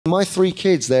My three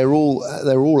kids, they're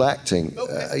all acting.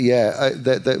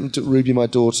 Okay. Ruby, my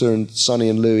daughter, and Sonny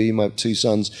and Louie, my two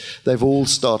sons, they've all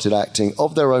started acting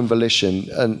of their own volition.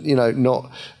 And,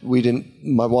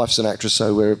 my wife's an actress,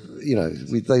 so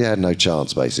they had no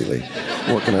chance, basically.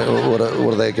 What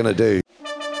are they going to do?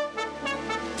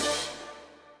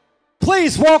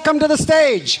 Please welcome to the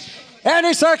stage, Andy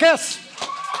Serkis.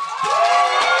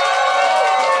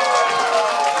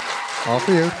 All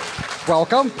for you.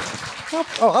 Welcome.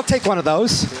 Oh, I'll take one of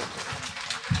those.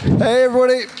 Hey,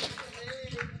 everybody.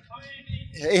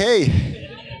 Hey.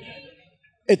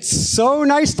 It's so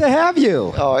nice to have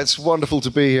you. Oh, it's wonderful to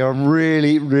be here. I'm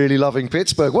really, really loving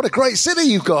Pittsburgh. What a great city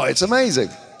you've got. It's amazing.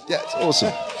 Yeah, it's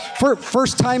awesome.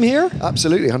 First time here?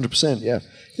 Absolutely, 100%, yeah.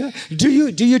 Yeah. Do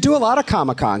you do a lot of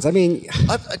Comic-Cons? I mean...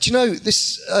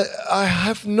 I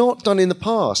have not done in the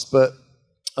past, but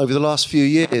over the last few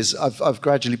years, I've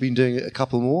gradually been doing a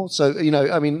couple more. So,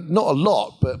 not a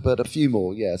lot, but a few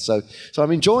more, yeah. So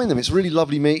I'm enjoying them. It's really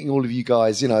lovely meeting all of you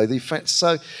guys. The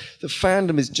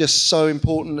fandom is just so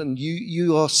important, and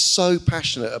you are so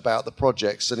passionate about the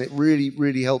projects, and it really,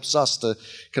 really helps us to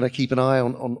kind of keep an eye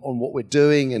on what we're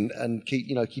doing and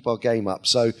keep our game up.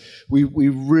 So we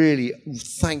really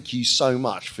thank you so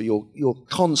much for your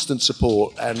constant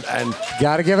support and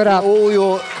gotta give it up. All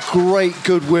your great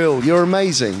goodwill. You're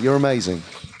amazing. You're amazing.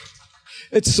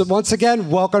 It's once again,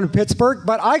 welcome to Pittsburgh.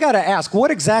 But I got to ask, what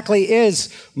exactly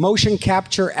is motion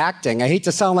capture acting? I hate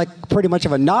to sound like pretty much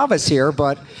of a novice here,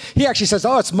 but he actually says,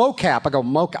 "Oh, it's mocap." I go,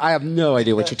 "Mocap? I have no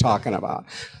idea what you're talking about."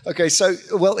 Okay, so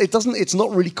it's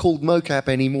not really called mocap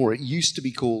anymore. It used to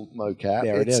be called mocap.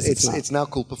 There it is. It's now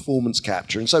called performance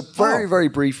capture. And so very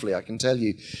briefly, I can tell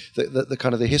you the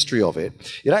kind of the history of it.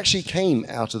 It actually came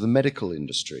out of the medical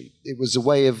industry. It was a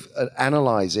way of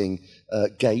analyzing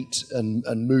gait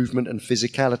and movement and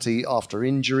physicality after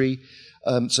injury.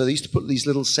 So they used to put these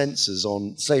little sensors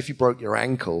on. Say if you broke your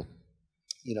ankle,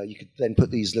 you could then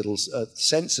put these little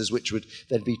sensors which would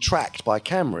then be tracked by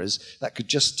cameras that could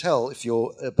just tell if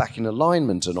you're back in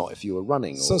alignment or not, if you were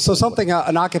running. So something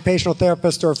an occupational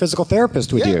therapist or a physical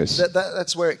therapist would use.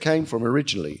 That's where it came from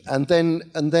originally. And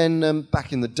then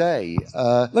back in the day...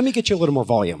 Let me get you a little more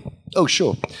volume. Oh,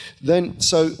 sure. Then,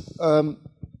 so...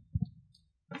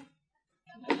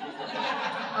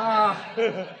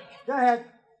 Go ahead.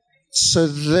 So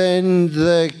then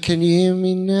can you hear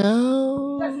me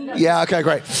now? Yeah, okay,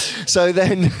 great. So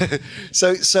then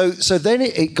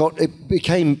it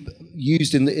became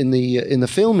used in the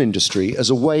film industry as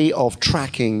a way of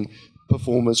tracking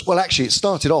performance. Well, actually, it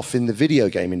started off in the video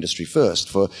game industry first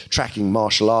for tracking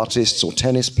martial artists or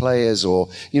tennis players, or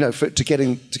to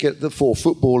get for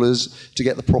footballers to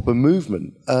get the proper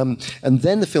movement. And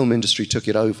then the film industry took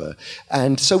it over.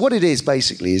 And so what it is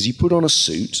basically is you put on a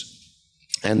suit.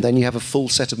 And then you have a full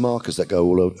set of markers that go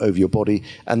all over your body,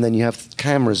 and then you have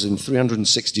cameras in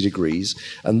 360 degrees,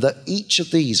 and that each of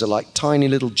these are like tiny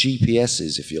little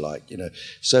GPSs, if you like,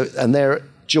 So, and they're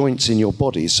joints in your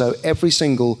body, so every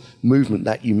single movement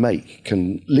that you make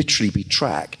can literally be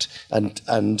tracked, and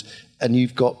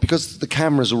you've got, because the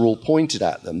cameras are all pointed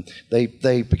at them,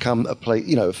 they become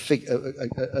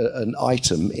an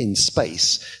item in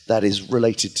space that is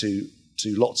related to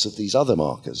lots of these other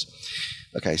markers.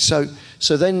 Okay, so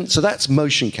that's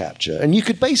motion capture, and you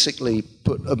could basically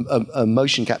put a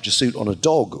motion capture suit on a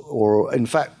dog, or in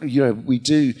fact, we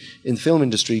do in the film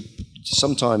industry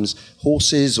sometimes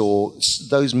horses or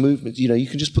those movements. You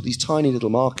can just put these tiny little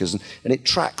markers, and it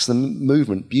tracks the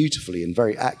movement beautifully and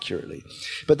very accurately.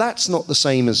 But that's not the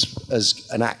same as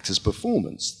an actor's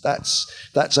performance.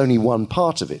 That's only one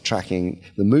part of it, tracking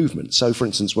the movement. So, for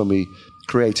instance, when we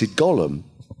created Gollum,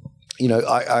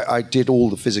 I did all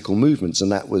the physical movements,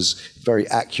 and that was very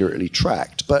accurately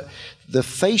tracked. But the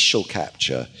facial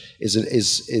capture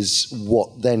is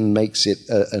what then makes it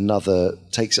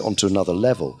takes it onto another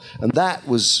level, and that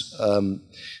was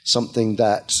something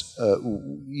that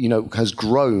has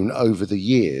grown over the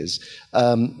years,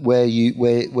 where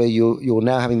you're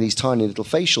now having these tiny little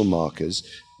facial markers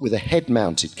with a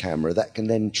head-mounted camera that can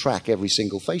then track every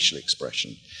single facial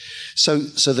expression. So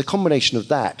the combination of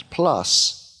that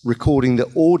plus recording the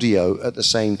audio at the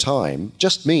same time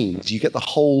just means you get the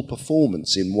whole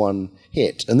performance in one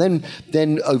hit. And then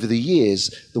over the years,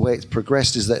 the way it's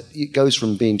progressed is that it goes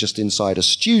from being just inside a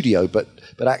studio, but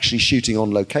actually shooting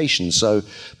on location. So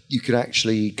you can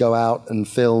actually go out and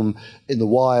film in the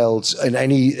wilds, in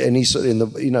any sort in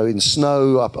in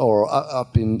snow up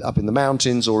in the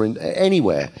mountains or in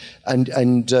anywhere. And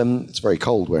it's very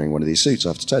cold wearing one of these suits, I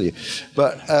have to tell you.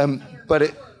 But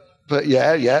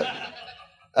yeah.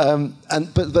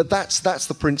 But that's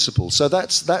the principle. So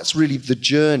that's really the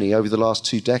journey over the last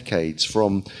 2 decades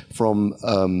from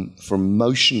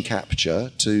motion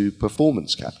capture to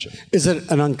performance capture. Is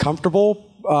it an uncomfortable?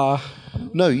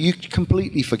 No, you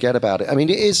completely forget about it. I mean,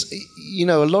 it is. A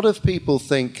lot of people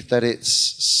think that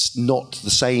it's not the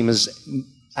same as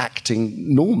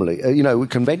acting normally,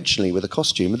 conventionally with a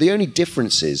costume. The only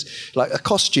difference is, like a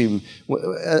costume,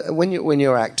 when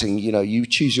you're acting, you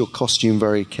choose your costume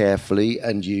very carefully,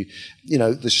 and the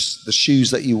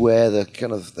shoes that you wear, the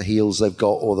kind of the heels they've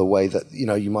got, or the way that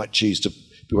you might choose to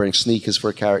be wearing sneakers for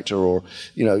a character, or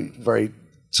very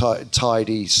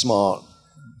tidy, smart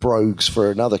brogues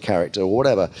for another character, or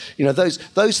whatever.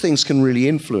 Those things can really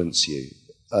influence you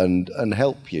and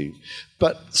help you.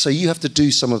 But so you have to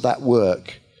do some of that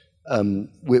work when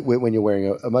you're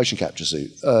wearing a motion capture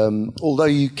suit. Although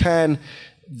you can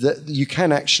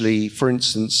actually, for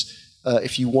instance,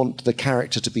 if you want the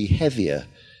character to be heavier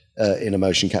in a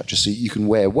motion capture suit, you can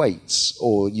wear weights,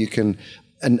 or you can.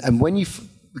 And when you're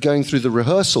going through the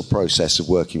rehearsal process of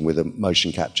working with a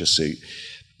motion capture suit,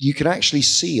 you can actually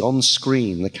see on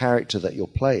screen the character that you're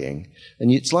playing,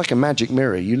 and it's like a magic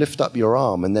mirror. You lift up your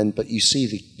arm, but you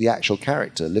see the actual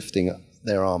character lifting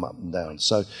their arm up and down.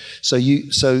 So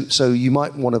you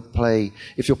might want to play,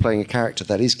 if you're playing a character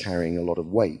that is carrying a lot of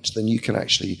weight, then you can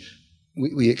actually.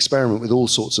 We experiment with all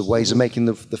sorts of ways of making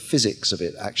the physics of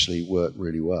it actually work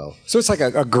really well. So it's like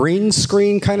a green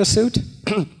screen kind of suit?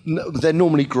 No, they're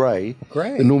normally grey.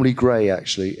 Grey. They're normally grey,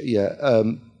 actually. Yeah.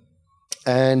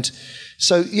 And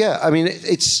so, yeah, I mean,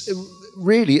 it's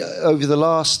really over the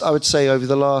last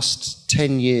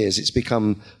 10 years, it's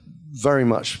become very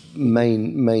much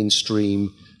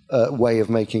mainstream way of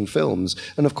making films.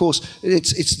 And of course,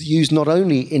 it's used not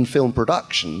only in film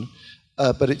production,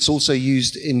 but it's also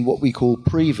used in what we call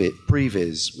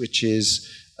previs, which is,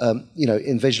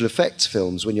 in visual effects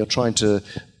films, when you're trying to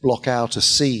block out a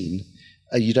scene,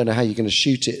 you don't know how you're going to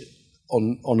shoot it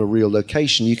on a real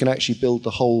location. You can actually build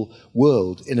the whole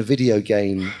world in a video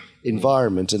game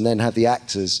environment, and then have the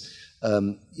actors,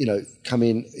 come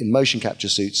in motion capture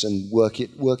suits and block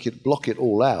it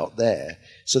all out there,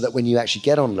 so that when you actually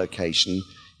get on location,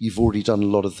 you've already done a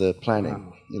lot of the planning.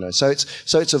 Wow. So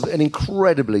it's an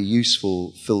incredibly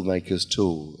useful filmmaker's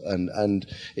tool, and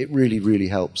it really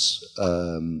helps.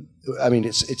 I mean,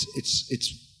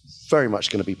 it's very much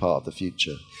going to be part of the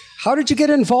future. How did you get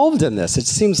involved in this? It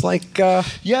seems like...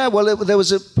 Yeah, well, there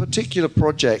was a particular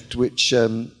project which,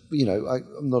 I'm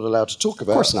not allowed to talk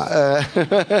about. Of course not.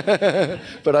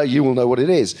 But you will know what it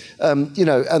is. And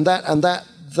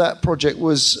that project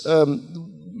was,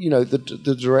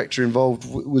 the director involved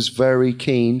was very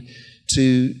keen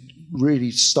to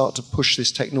really start to push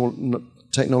this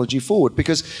technology forward,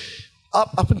 because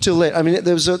up until then, I mean,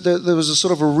 there was a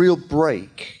sort of a real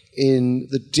break in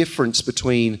the difference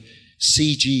between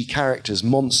CG characters,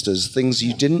 monsters, things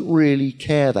you didn't really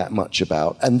care that much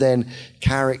about, and then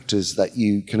characters that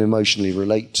you can emotionally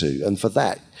relate to. And for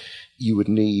that, you would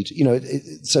need,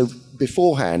 so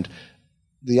beforehand,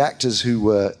 the actors who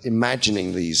were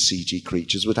imagining these CG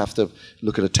creatures would have to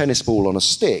look at a tennis ball on a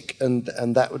stick, and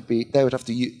that would be,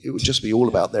 it would just be all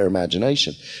about their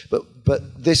imagination.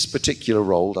 But this particular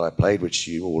role that I played, which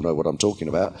you all know what I'm talking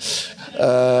about,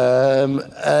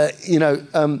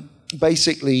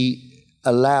 basically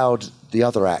allowed the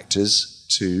other actors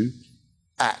to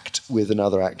act with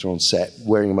another actor on set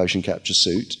wearing a motion capture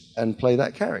suit and play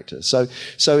that character. So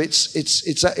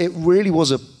it really was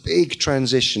a big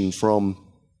transition from,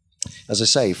 as I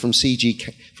say, from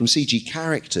CG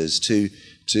characters to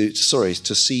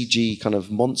CG kind of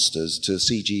monsters, to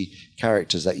CG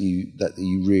characters that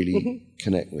you really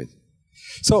connect with.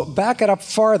 So back it up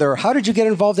farther. How did you get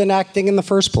involved in acting in the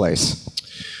first place?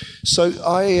 So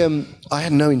I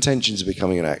had no intentions of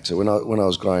becoming an actor when I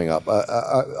was growing up.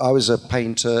 I was a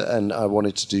painter, and I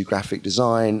wanted to do graphic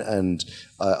design, and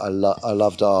I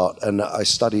loved art, and I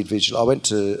studied visual. I went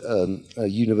to a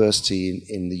university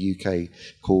in the UK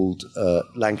called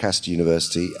Lancaster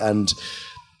University, and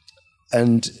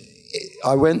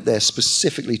I went there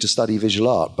specifically to study visual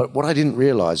art. But what I didn't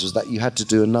realise was that you had to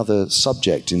do another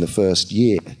subject in the first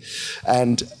year,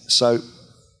 and so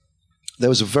there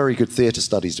was a very good theatre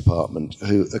studies department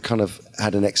who kind of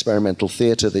had an experimental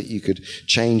theatre that you could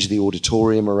change the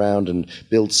auditorium around and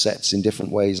build sets in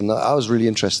different ways, and I was really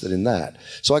interested in that.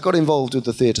 So I got involved with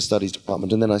the theatre studies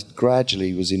department, and then I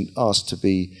gradually was asked to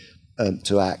be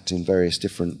to act in various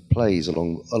different plays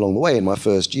along the way in my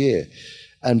first year.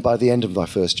 And by the end of my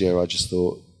first year, I just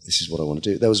thought, this is what I want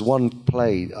to do. There was one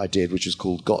play I did which was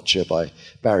called Gotcha by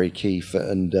Barry Keefe,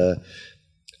 and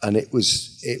and it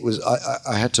was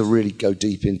I had to really go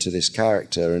deep into this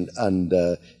character, and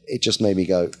it just made me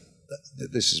go,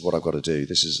 this is what I've got to do.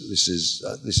 This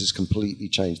has completely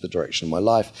changed the direction of my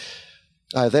life.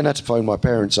 I then had to phone my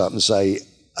parents up and say,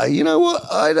 you know what,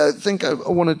 I don't think I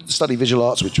want to study visual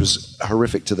arts, which was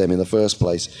horrific to them in the first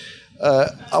place.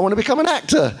 I want to become an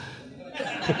actor.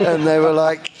 And they were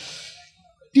like,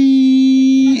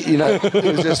 you know, it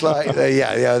was just like,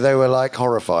 they were like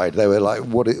horrified. They were like,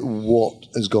 what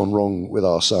has gone wrong with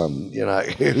our son? You know,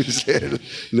 it was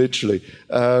literally.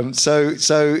 It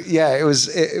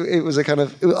was a kind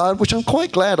of, which I'm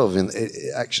quite glad of,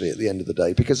 actually, at the end of the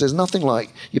day, because there's nothing like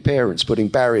your parents putting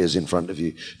barriers in front of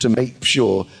you to make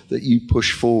sure that you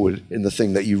push forward in the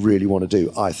thing that you really want to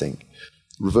do. I think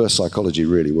reverse psychology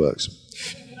really works.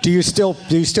 Do you still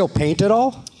paint at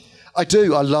all? I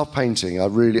do. I love painting. I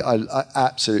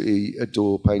absolutely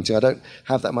adore painting. I don't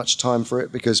have that much time for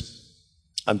it because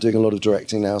I'm doing a lot of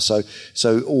directing now. So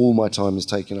all my time is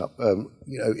taken up,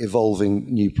 evolving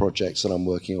new projects that I'm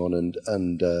working on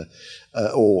and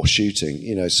or shooting.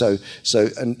 You know,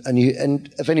 and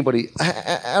if anybody,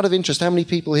 out of interest, how many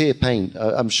people here paint?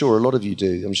 I'm sure a lot of you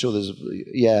do. I'm sure there's,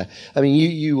 yeah. I mean,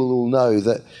 you will all know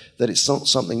that it's not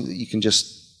something that you can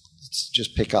just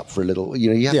pick up for a little. You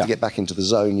know, you have to get back into the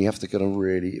zone. You have to kind of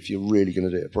really, if you're really going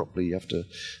to do it properly, you have to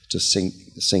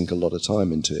sink a lot of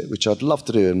time into it, which I'd love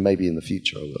to do, and maybe in the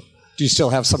future I will. Do you still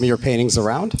have some of your paintings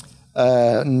around?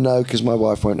 No, because my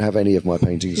wife won't have any of my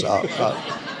paintings up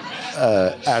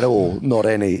at all. Not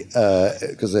any,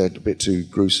 because they're a bit too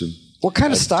gruesome. What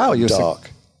kind of style? You're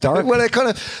dark. Dark. Well,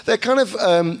 they're kind of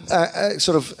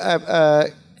sort of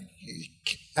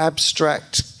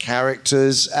abstract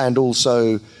characters, and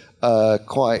also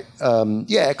quite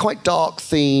dark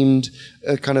themed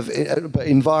kind of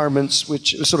environments,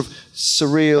 which are sort of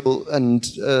surreal and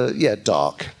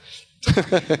dark.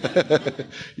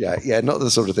 Not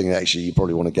the sort of thing that actually you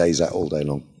probably want to gaze at all day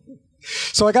long.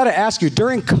 So I got to ask you,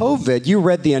 during COVID, you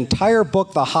read the entire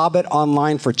book, The Hobbit,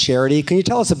 online for charity. Can you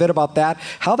tell us a bit about that?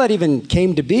 How that even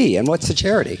came to be, and what's the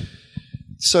charity?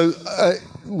 So,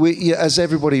 as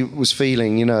everybody was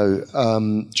feeling,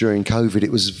 during COVID,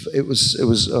 it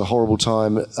was a horrible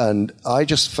time, and I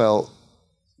just felt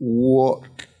what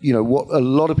a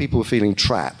lot of people were feeling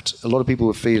trapped. A lot of people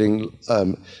were feeling,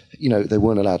 they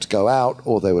weren't allowed to go out,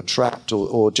 or they were trapped,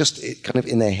 or just kind of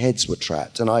in their heads were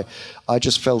trapped. And I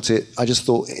just felt it. I just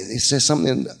thought,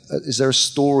 is there a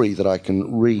story that I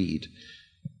can read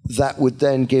that would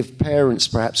then give parents,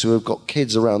 perhaps, who have got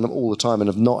kids around them all the time and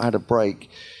have not had a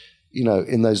break,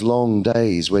 in those long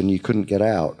days when you couldn't get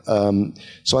out.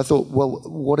 So I thought, well,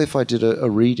 what if I did a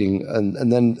reading?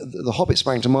 And then The Hobbit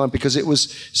sprang to mind because it was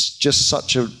just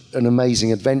such an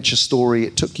amazing adventure story.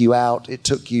 It took you out, it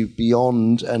took you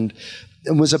beyond, and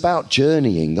was about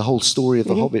journeying. The whole story of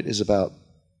The Hobbit is about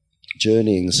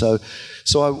journeying. So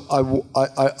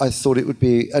I thought it would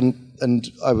be, and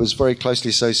I was very closely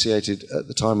associated at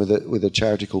the time with a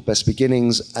charity called Best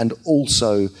Beginnings, and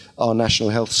also our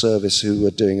National Health Service, who were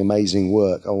doing amazing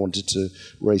work. I wanted to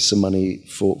raise some money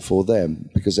for them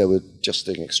because they were just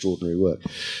doing extraordinary work.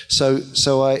 So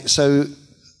I set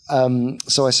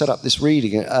up this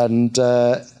reading, and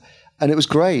it was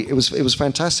great. It was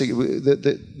fantastic.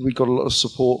 We got a lot of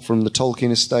support from the Tolkien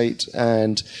estate,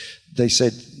 and they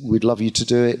said, we'd love you to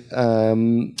do it.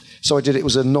 So I did it. It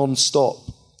was a non-stop,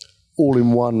 all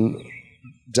in one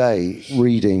day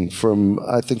reading from,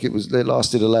 I think it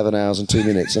lasted 11 hours and 2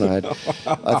 minutes, and I had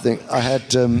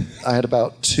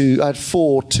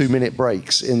 4 2-minute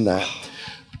breaks in that.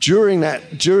 During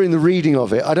the reading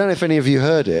of it, I don't know if any of you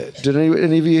heard it. Did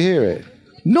any of you hear it?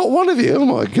 Not one of you. Oh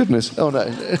my goodness. Oh no.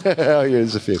 Oh, yeah,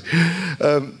 there's a few.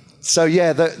 So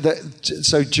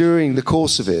during the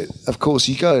course of it, of course,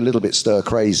 you go a little bit stir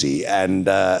crazy, and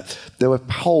there were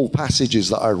whole passages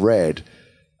that I read.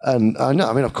 And I know,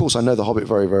 of course, I know The Hobbit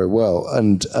very, very well,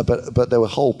 and but there were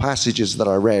whole passages that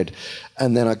I read,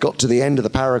 and then I got to the end of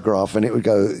the paragraph, and it would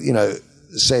go,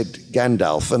 said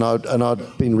Gandalf, and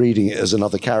I'd been reading it as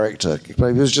another character. But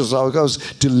it was just, I was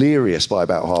delirious by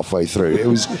about halfway through. It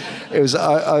was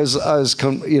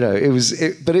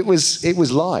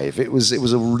live. It was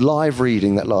a live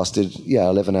reading that lasted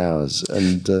 11 hours,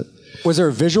 and. Was there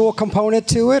a visual component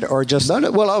to it, or just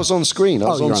no? Well, I was on screen. I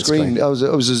was on screen. It was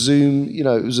a Zoom.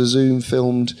 It was a Zoom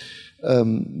filmed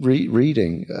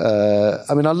reading. I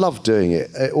loved doing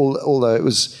it. Although it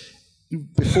was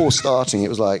before starting, it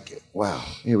was like, wow,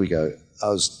 here we go. I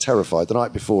was terrified. The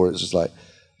night before, it was just like,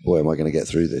 boy, am I going to get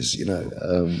through this?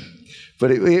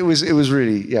 But it was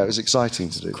really, it was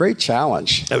exciting to do. Great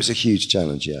challenge. It was a huge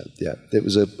challenge. Yeah. It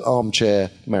was an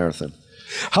armchair marathon.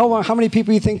 How many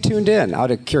people you think tuned in? Out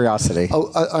of curiosity.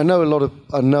 Oh, I know a lot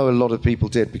of people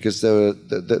did, because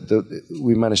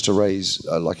we managed to raise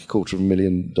like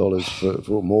 $250,000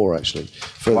 for more, actually,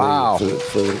 for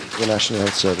the National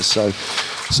Health Service. So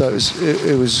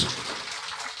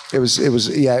it was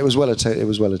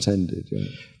well attended. Yeah.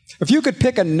 If you could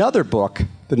pick another book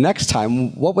the next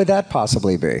time, what would that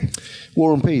possibly be?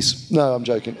 War and Peace. No, I'm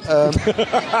joking.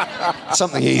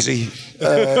 Something easy.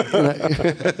 Wow.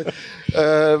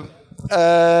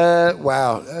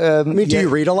 Do you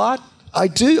read a lot? I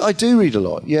do read a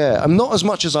lot. Yeah, I'm not as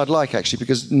much as I'd like, actually,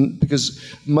 because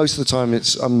most of the time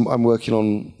I'm working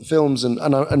on films, and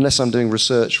unless I'm doing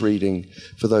research reading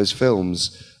for those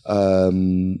films. I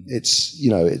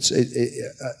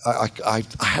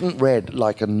hadn't read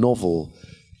like a novel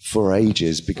for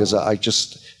ages, because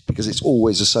it's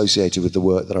always associated with the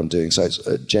work that I'm doing. So it's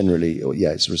generally,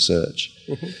 it's research.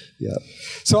 Mm-hmm. Yeah.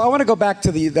 So I want to go back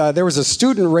to there was a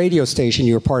student radio station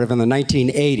you were part of in the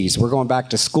 1980s. We're going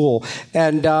back to school.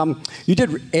 And you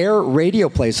did air radio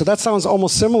plays. So that sounds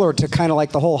almost similar to kind of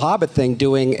like the whole Hobbit thing,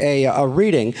 doing a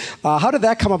reading. How did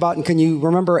that come about? And can you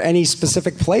remember any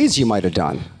specific plays you might have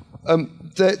done?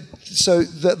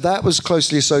 That was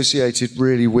closely associated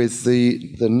really with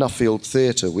the Nuffield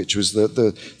Theatre, which was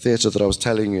the theatre that I was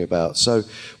telling you about. So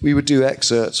we would do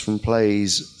excerpts from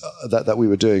plays that we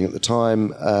were doing at the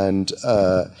time, and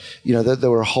there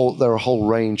were a whole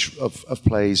range of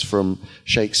plays, from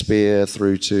Shakespeare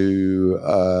through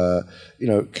to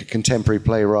contemporary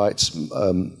playwrights,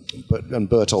 and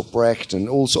Bertolt Brecht, and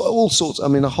all sorts. I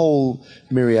mean, a whole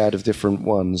myriad of different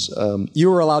ones. You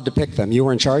were allowed to pick them. You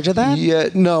were in charge of that? Yeah,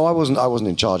 no, I wasn't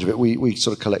in charge of it. We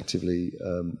sort of collectively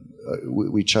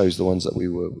we chose the ones that we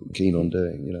were keen on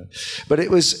doing. But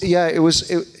it was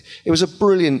a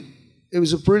brilliant. It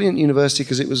was a brilliant university,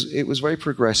 because it was very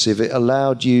progressive. It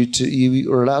allowed you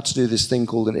were allowed to do this thing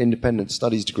called an independent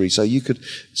studies degree, so you could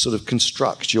sort of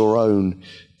construct your own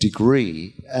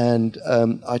degree, and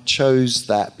I chose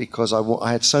that because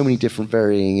I had so many different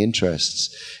varying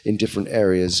interests in different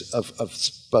areas of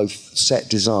both set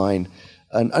design,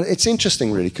 and it's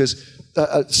interesting really, because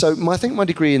I think my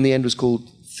degree in the end was called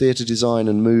Theatre Design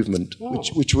and Movement,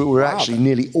 which were actually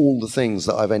nearly all the things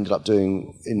that I've ended up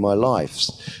doing in my lives.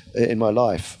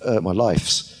 My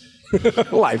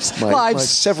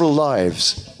several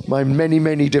lives, my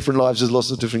many different lives as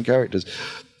lots of different characters.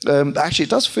 Actually, it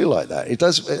does feel like that. It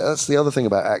does. That's the other thing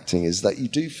about acting, is that you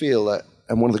do feel that,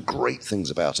 and one of the great things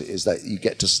about it is that you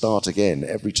get to start again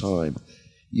every time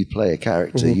you play a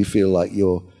character. Mm-hmm. You feel like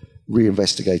you're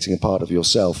reinvestigating a part of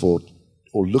yourself, or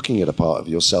looking at a part of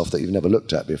yourself that you've never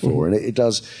looked at before, mm-hmm. and it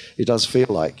does feel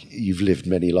like you've lived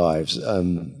many lives,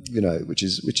 which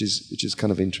is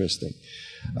kind of interesting.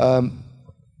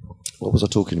 What was I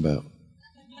talking about?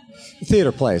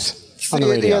 Theater plays. On the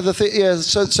radio. So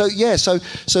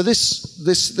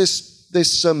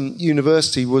this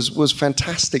university was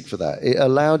fantastic for that. It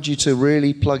allowed you to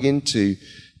really plug into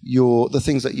the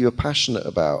things that you were passionate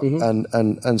about,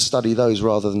 mm-hmm. and study those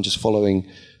rather than just following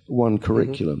one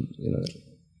curriculum. Mm-hmm.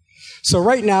 So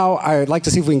right now, I'd like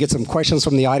to see if we can get some questions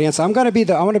from the audience. I want to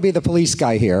be the police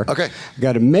guy here. Okay. We've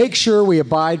got to make sure we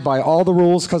abide by all the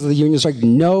rules because of the union strike.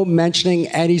 No mentioning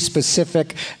any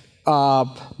specific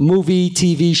movie,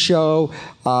 TV show.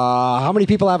 How many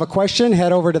people have a question?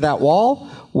 Head over to that wall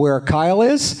where Kyle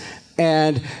is.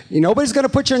 And nobody's going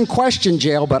to put you in question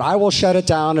jail, but I will shut it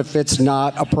down if it's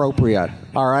not appropriate.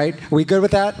 All right? Are we good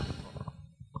with that?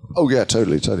 Oh, yeah,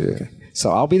 totally. Okay. So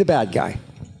I'll be the bad guy.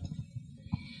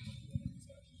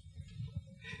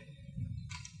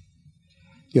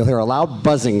 You'll hear a loud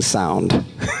buzzing sound.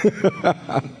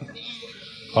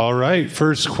 All right,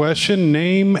 first question,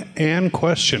 name and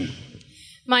question.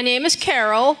 My name is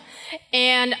Carol,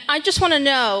 and I just want to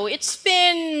know, it's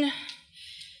been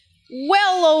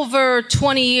well over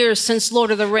 20 years since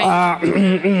Lord of the Rings.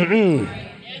 Never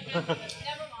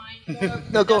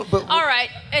mind. No, go. But, all right,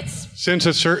 it's since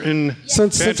a certain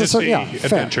fantasy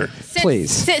adventure.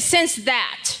 Please. Since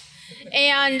that.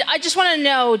 And I just want to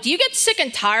know, do you get sick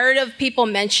and tired of people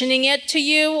mentioning it to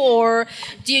you, or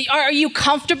are you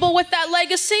comfortable with that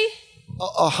legacy?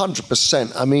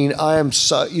 100%. I mean, I am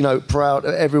so proud.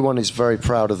 Everyone is very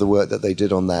proud of the work that they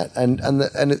did on that, and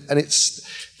it's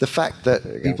the fact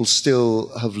that people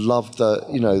still have loved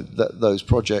those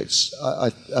projects.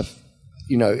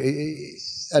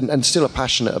 And still are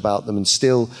passionate about them, and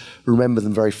still remember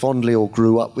them very fondly, or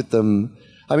grew up with them.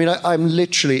 I mean, I'm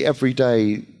literally every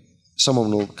day.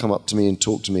 Someone will come up to me and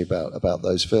talk to me about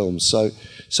those films. So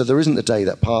there isn't a day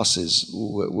that passes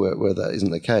where that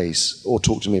isn't the case, or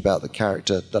talk to me about the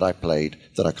character that I played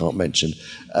that I can't mention.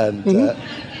 And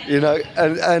you know,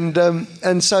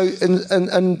 and so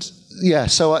yeah,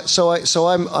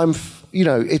 I'm you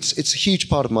know, it's a huge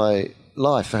part of my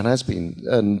life and has been,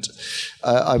 and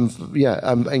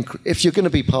if you're going to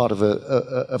be part of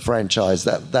a franchise,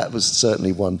 that was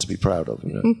certainly one to be proud of,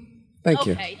 you know. Thank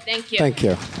you. Okay, thank you. Thank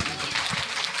you.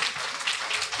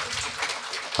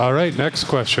 All right, next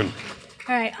question.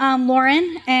 All right,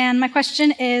 Lauren, and my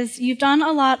question is, you've done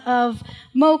a lot of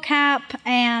mocap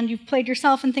and you've played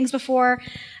yourself in things before.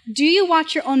 Do you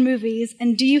watch your own movies,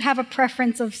 and do you have a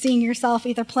preference of seeing yourself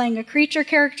either playing a creature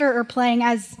character or playing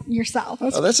as yourself?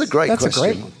 That's a great question. That's a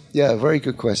great one. Yeah, very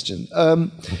good question.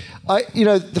 You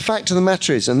know, the fact of the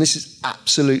matter is, and this is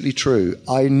absolutely true,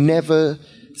 I never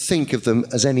think of them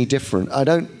as any different. I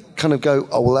don't kind of go,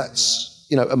 oh, well, that's,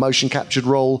 you know, a motion captured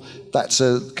role, that's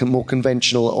a more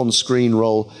conventional on-screen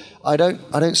role. I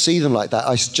don't see them like that.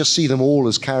 I just see them all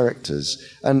as characters,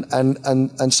 and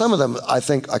some of them I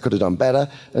think I could have done better,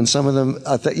 and some of them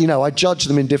you know, I judge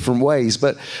them in different ways.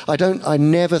 But I've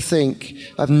never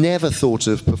thought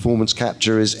of performance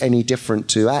capture as any different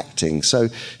to acting. So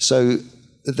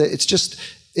it's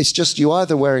just you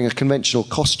either wearing a conventional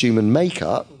costume and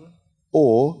makeup,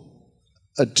 or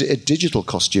a digital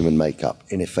costume and makeup,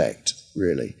 in effect,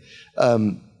 really.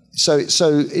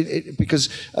 Because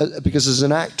as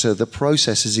an actor, the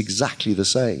process is exactly the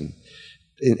same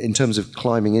in terms of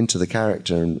climbing into the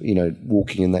character and, you know,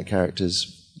 walking in that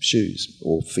character's shoes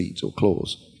or feet or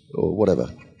claws or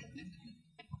whatever.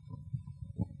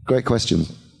 Great question.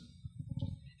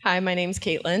 Hi, my name's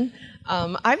Caitlin.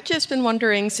 I've just been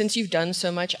wondering, since you've done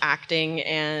so much acting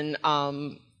and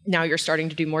now you're starting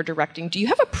to do more directing, do you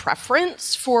have a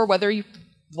preference for whether you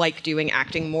like doing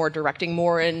acting more, directing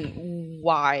more, and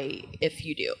why, if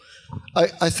you do?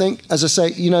 I think, as I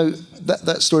say, you know,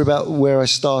 that story about where I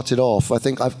started off, I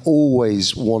think I've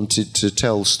always wanted to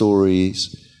tell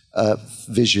stories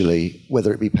visually,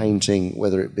 whether it be painting,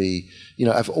 whether it be, you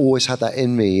know, I've always had that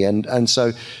in me. And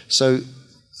so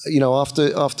you know,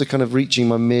 after kind of reaching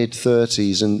my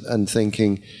mid-30s and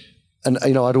thinking, and,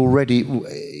 you know, I'd already,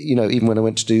 you know, even when I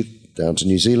went to do down to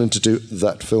New Zealand to do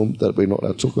that film that we're not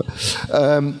allowed to talk about,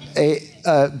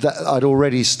 that I'd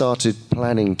already started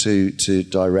planning to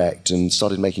direct and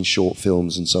started making short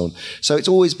films and so on. So it's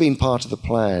always been part of the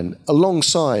plan,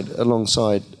 alongside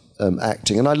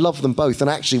acting, and I love them both. And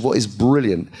actually, what is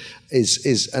brilliant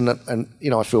is and you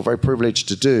know, I feel very privileged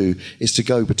to do, is to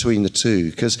go between the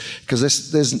two, because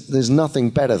there's nothing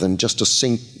better than just to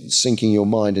sinking your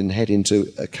mind and head into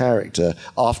a character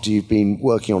after you've been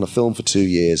working on a film for 2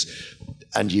 years,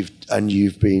 and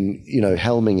you've been, you know,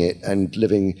 helming it and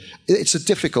living. It's a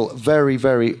difficult, very,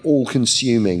 very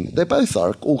all-consuming. They both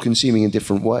are all-consuming in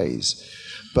different ways,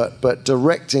 but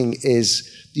directing is.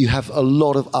 You have a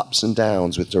lot of ups and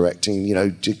downs with directing, you know,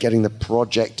 getting the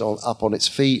project up on its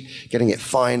feet, getting it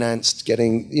financed,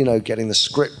 getting the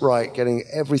script right, getting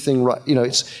everything right. You know,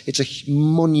 it's a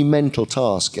monumental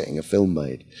task getting a film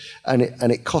made, and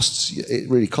it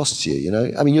really costs you, you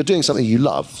know. I mean, you're doing something you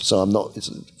love, so it's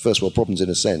first world problems in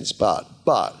a sense, but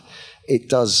it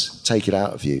does take it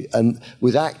out of you. And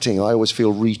with acting, I always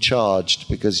feel recharged,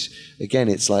 because again,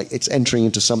 it's like it's entering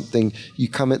into something. You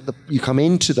come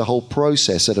into the whole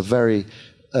process at a very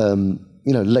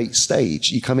late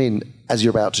stage. You come in as you're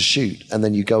about to shoot, and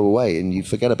then you go away and you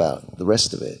forget about the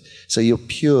rest of it. So you're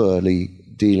purely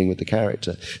dealing with the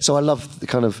character. So I love the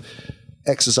kind of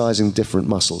exercising different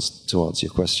muscles, to answer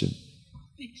your question.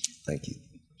 Thank you.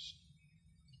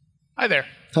 Hi there.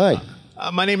 Hi.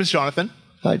 My name is Jonathan.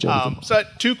 Hi, Jonathan. So I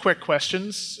had 2 quick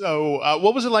questions. So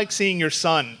what was it like seeing your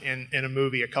son in a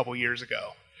movie a couple years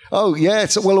ago? Oh yeah,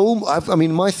 I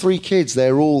mean, my 3 kids,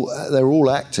 they're all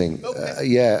acting.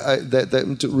 Okay.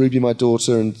 Ruby, my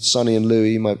daughter, and Sonny and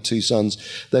Louie, my 2 sons,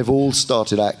 they've all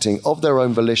started acting of their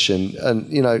own volition.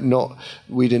 And you know,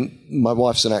 my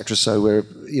wife's an actress, so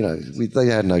they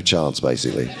had no chance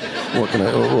basically. What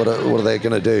are they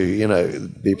going to do? You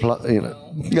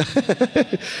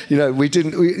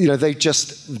know, they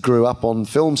just grew up on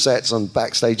film sets, on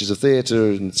backstages of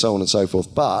theatre, and so on and so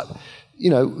forth. But you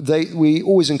know, we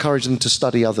always encourage them to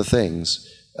study other things.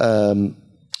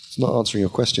 It's not answering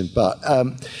your question, but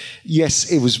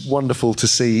yes, it was wonderful to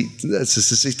see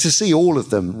all of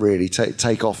them really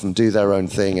take off and do their own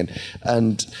thing,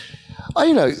 and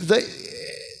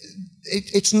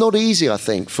it's not easy, I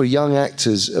think, for young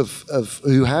actors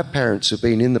who have parents who've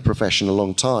been in the profession a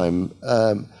long time.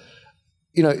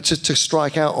 To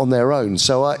strike out on their own.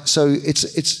 So it's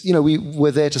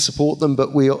we're there to support them,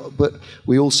 but we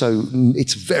also,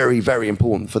 it's very, very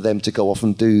important for them to go off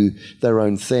and do their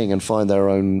own thing and find their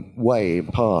own way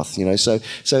and path. You know, so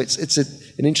it's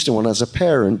an interesting one as a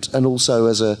parent and also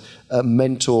as a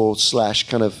mentor /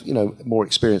 kind of more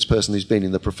experienced person who's been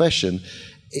in the profession.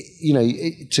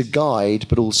 To guide,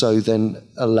 but also then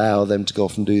allow them to go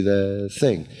off and do their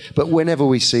thing. But whenever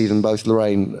we see them, both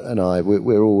Lorraine and I,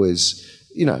 we're always,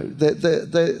 we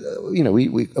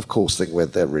of course think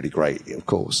they're really great, of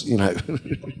course,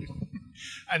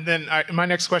 And then my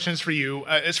next question is for you.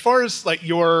 As far as like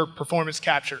your performance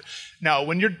capture, now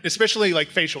when you're, especially like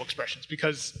facial expressions,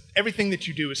 because everything that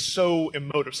you do is so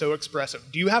emotive, so expressive,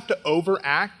 do you have to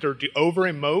overact or do you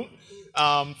over-emote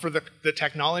for the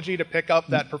technology to pick up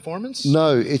that performance?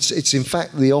 No, it's in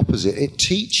fact the opposite. It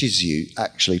teaches you,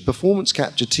 actually. Performance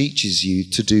capture teaches you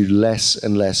to do less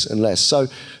and less and less. So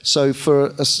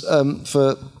for I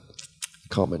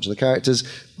can't mention the characters,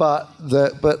 but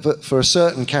for a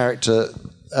certain character,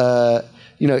 what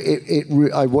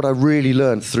I really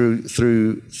learned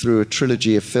through a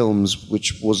trilogy of films,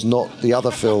 which was not the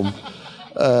other film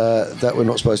that we're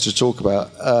not supposed to talk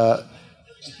about.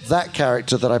 That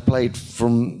character that I played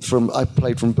from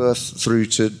birth through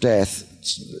to death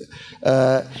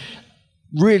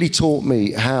really taught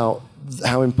me how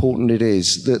important it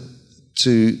is that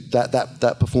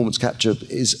performance capture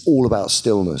is all about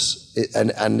stillness,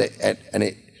 and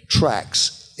it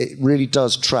tracks. It really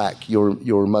does track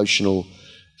your emotional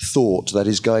thought that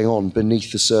is going on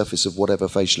beneath the surface of whatever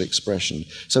facial expression.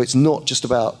 So it's not just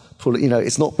about pulling,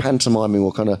 it's not pantomiming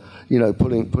or kind of,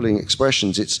 pulling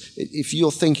expressions. It's if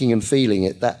you're thinking and feeling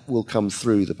it, that will come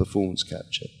through the performance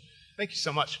capture. Thank you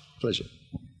so much. Pleasure.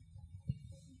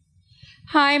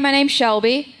 Hi, my name's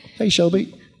Shelby. Hey,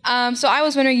 Shelby. So I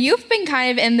was wondering, you've been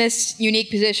kind of in this unique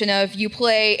position of you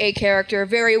play a character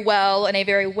very well in a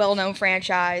very well-known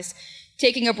franchise,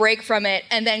 taking a break from it,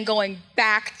 and then going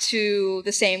back to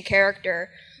the same character.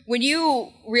 When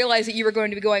you realized that you were going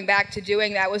to be going back to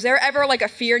doing that, was there ever like a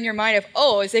fear in your mind of,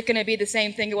 is it going to be the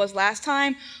same thing it was last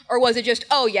time? Or was it just,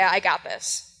 yeah, I got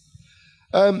this?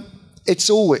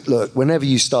 It's always, look, whenever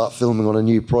you start filming on a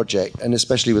new project, and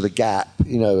especially with a gap,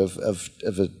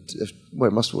 well,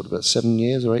 it must have been about 7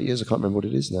 years or 8 years. I can't remember what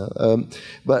it is now.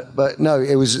 But no,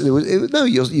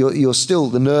 you're still,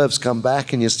 the nerves come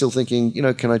back, and you're still thinking,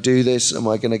 can I do this? Am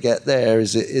I going to get there?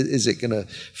 Is it going to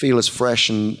feel as fresh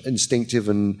and instinctive?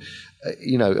 And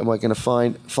am I going to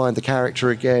find the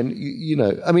character again?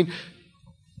 I mean,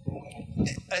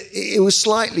 it was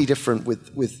slightly different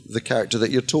with the character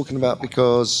that you're talking about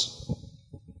because,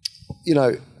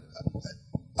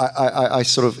 I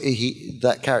sort of,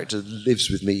 that character lives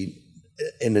with me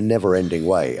in a never-ending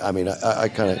way. I mean, I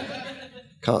kind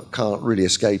of can't really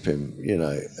escape him,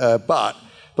 But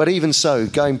even so,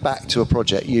 going back to a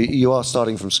project, you are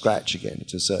starting from scratch again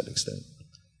to a certain extent.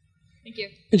 Thank you.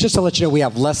 And just to let you know, we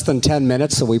have less than 10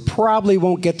 minutes, so we probably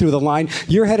won't get through the line.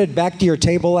 You're headed back to your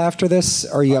table after this,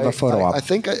 or you have a photo op? I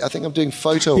think I'm doing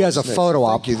photo ops. He has a photo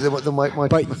op. Thank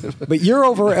you. But you're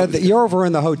over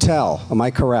in the hotel. Am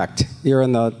I correct?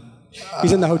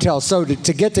 He's in the hotel. So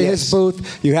to get to his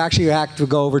booth, you actually have to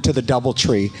go over to the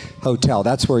Doubletree Hotel.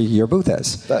 That's where your booth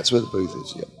is. That's where the booth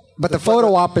is. Yeah. But the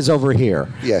photo op is over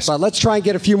here. Yes. But let's try and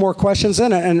get a few more questions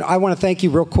in, and I want to thank you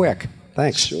real quick.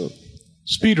 Thanks. Sure.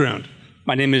 Speed round.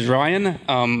 My name is Ryan.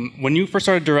 When you first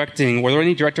started directing, were there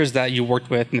any directors that you worked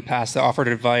with in the past that offered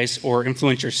advice or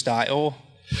influenced your style?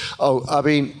 Oh, I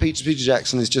mean, Peter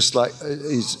Jackson is just like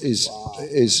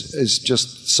is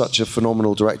just such a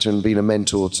phenomenal director and been a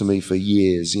mentor to me for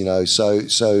years.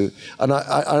 So and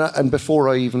I before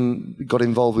I even got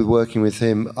involved with working with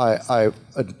him, I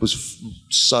was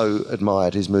so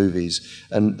admired his movies,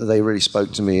 and they really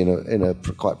spoke to me in a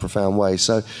quite profound way.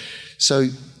 So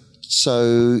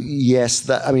yes,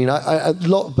 that I mean,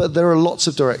 but there are lots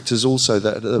of directors also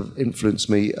that have influenced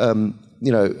me.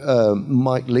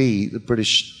 Mike Leigh, the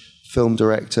British film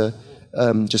director,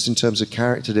 just in terms of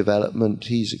character development,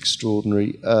 he's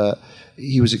extraordinary.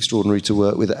 He was extraordinary to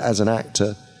work with as an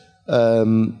actor.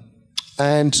 Matt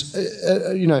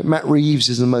Reeves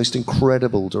is the most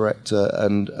incredible director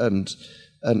and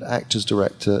actor's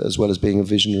director, as well as being a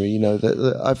visionary.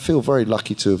 I feel very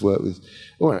lucky to have worked with,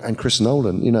 and Chris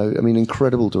Nolan.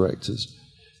 Incredible directors.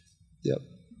 Yep.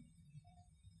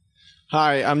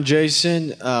 Hi, I'm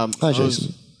Jason. Hi,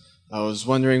 Jason. I was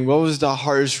wondering, what was the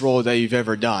hardest role that you've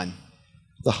ever done?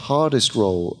 The hardest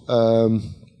role?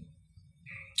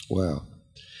 Wow.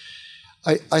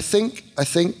 I think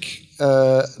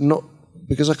not,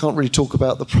 because I can't really talk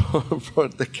about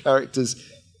the characters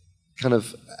kind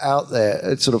of out there.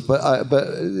 It's sort of, but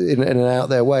in an out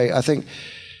there way. I think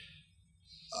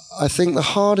the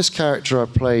hardest character I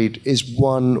played is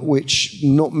one which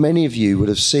not many of you would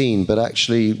have seen, but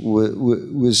actually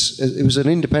was an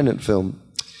independent film,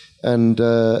 and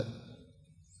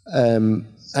and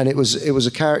it was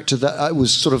a character that I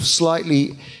was sort of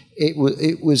slightly.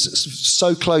 It was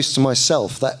so close to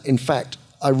myself that, in fact,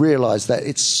 I realised that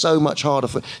it's so much harder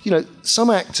for some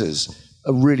actors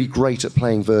are really great at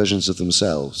playing versions of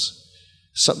themselves.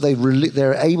 So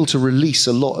they're able to release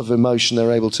a lot of emotion.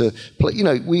 They're able to play.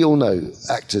 We all know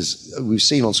actors we've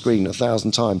seen on screen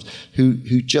 1,000 times who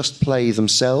just play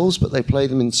themselves, but they play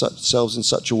themselves in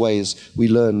such a way as we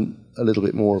learn a little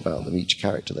bit more about them, each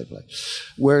character they play.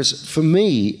 Whereas for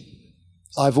me,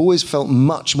 I've always felt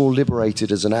much more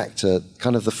liberated as an actor,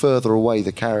 kind of the further away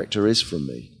the character is from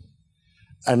me.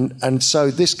 And so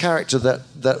this character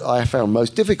that I found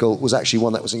most difficult was actually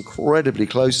one that was incredibly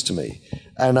close to me.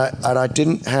 And I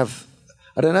didn't have,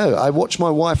 I don't know, I watched my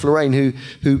wife Lorraine, who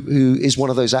is one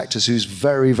of those actors who's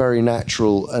very, very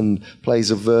natural and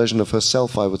plays a version of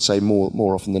herself, I would say,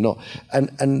 more often than not.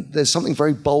 And there's something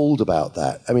very bold about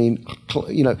that. I mean,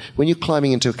 when you're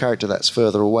climbing into a character that's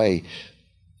further away,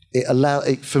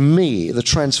 for me, the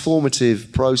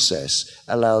transformative process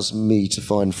allows me to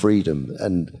find freedom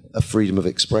and a freedom of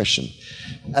expression.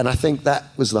 And I think that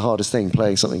was the hardest thing,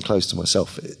 playing something close to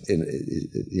myself in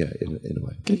a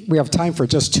way. We have time for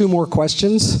just 2 more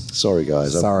questions. Sorry,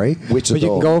 guys. Sorry. But you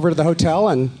can go over to the hotel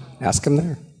and ask them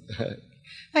there.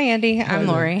 Hi, Andy. I'm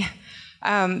Lori.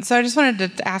 So I just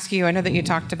wanted to ask you, I know that you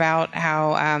talked about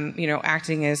how,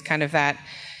 acting is kind of that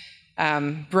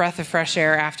breath of fresh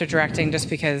air after directing, just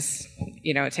because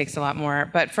it takes a lot more.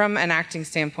 But from an acting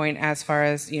standpoint, as far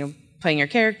as playing your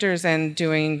characters and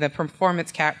doing the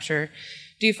performance capture,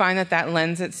 do you find that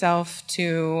lends itself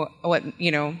to what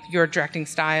your directing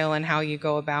style and how you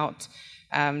go about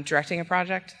directing a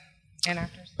project and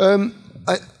actors?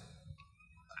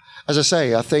 As I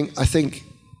say, I think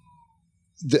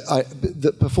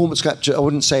the performance capture, I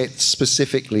wouldn't say it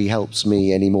specifically helps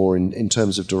me anymore in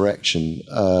terms of direction,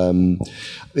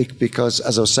 because,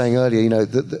 as I was saying earlier,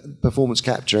 the performance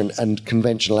capture and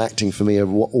conventional acting for me are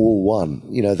all one.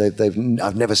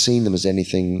 I've never seen them as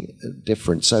anything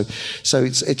different. So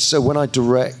when I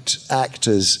direct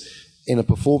actors in a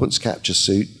performance capture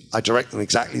suit, I direct them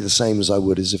exactly the same as I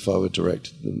would as if I were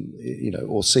directing them,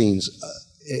 or scenes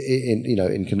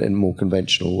in a more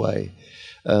conventional way.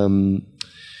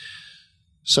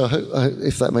 So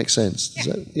if that makes sense.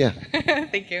 Yeah.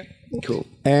 Thank you. Cool.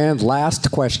 And last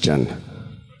question.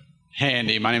 Hey,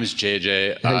 Andy. My name is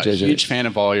JJ. Hey, JJ. Huge fan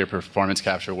of all your performance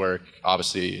capture work.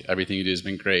 Obviously, everything you do has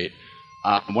been great.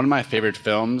 One of my favorite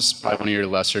films, probably one of your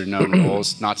lesser-known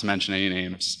roles, not to mention any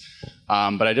names.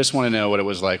 But I just want to know what it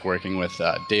was like working with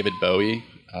David Bowie.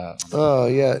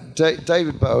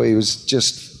 David Bowie was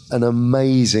just an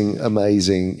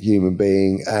amazing human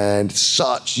being, and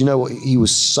such, he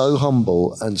was so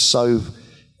humble and so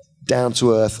down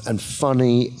to earth and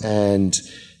funny, and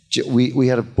we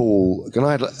had a ball. And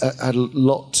I had a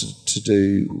lot to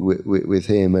do with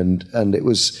him, and he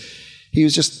was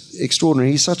just extraordinary.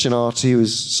 He was such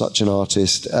an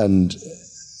artist and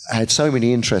had so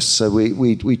many interests. So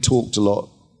we talked a lot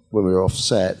when we were off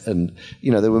set, and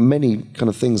there were many kind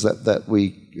of things that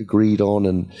we agreed on,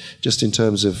 and just in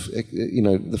terms of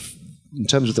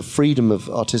the freedom of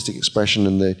artistic expression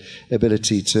and the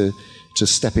ability to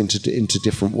step into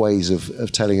different ways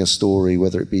of telling a story,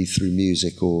 whether it be through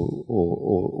music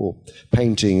or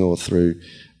painting or through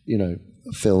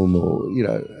film or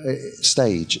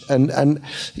stage, and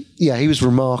he was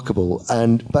remarkable,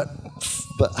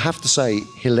 but I have to say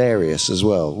hilarious as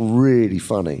well. Really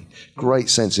funny, great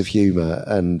sense of humour,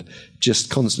 and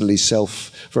just constantly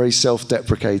very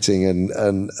self-deprecating,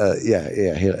 and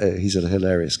he's a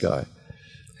hilarious guy.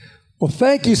 Well,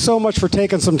 thank you so much for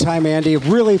taking some time, Andy.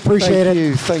 Really appreciate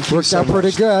it. Thank you. Worked out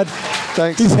pretty good.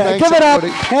 Thanks. Give it up,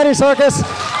 Andy Serkis.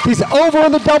 He's over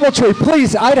on the DoubleTree.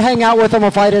 Please, I'd hang out with him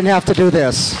if I didn't have to do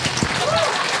this.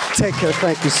 Take care.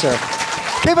 Thank you, sir.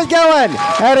 Keep it going,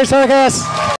 Andy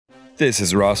Serkis. This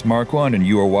is Ross Marquand, and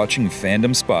you are watching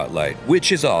Fandom Spotlight,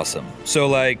 which is awesome.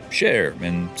 So share,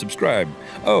 and subscribe.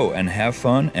 Oh, and have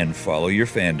fun and follow your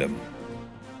fandom.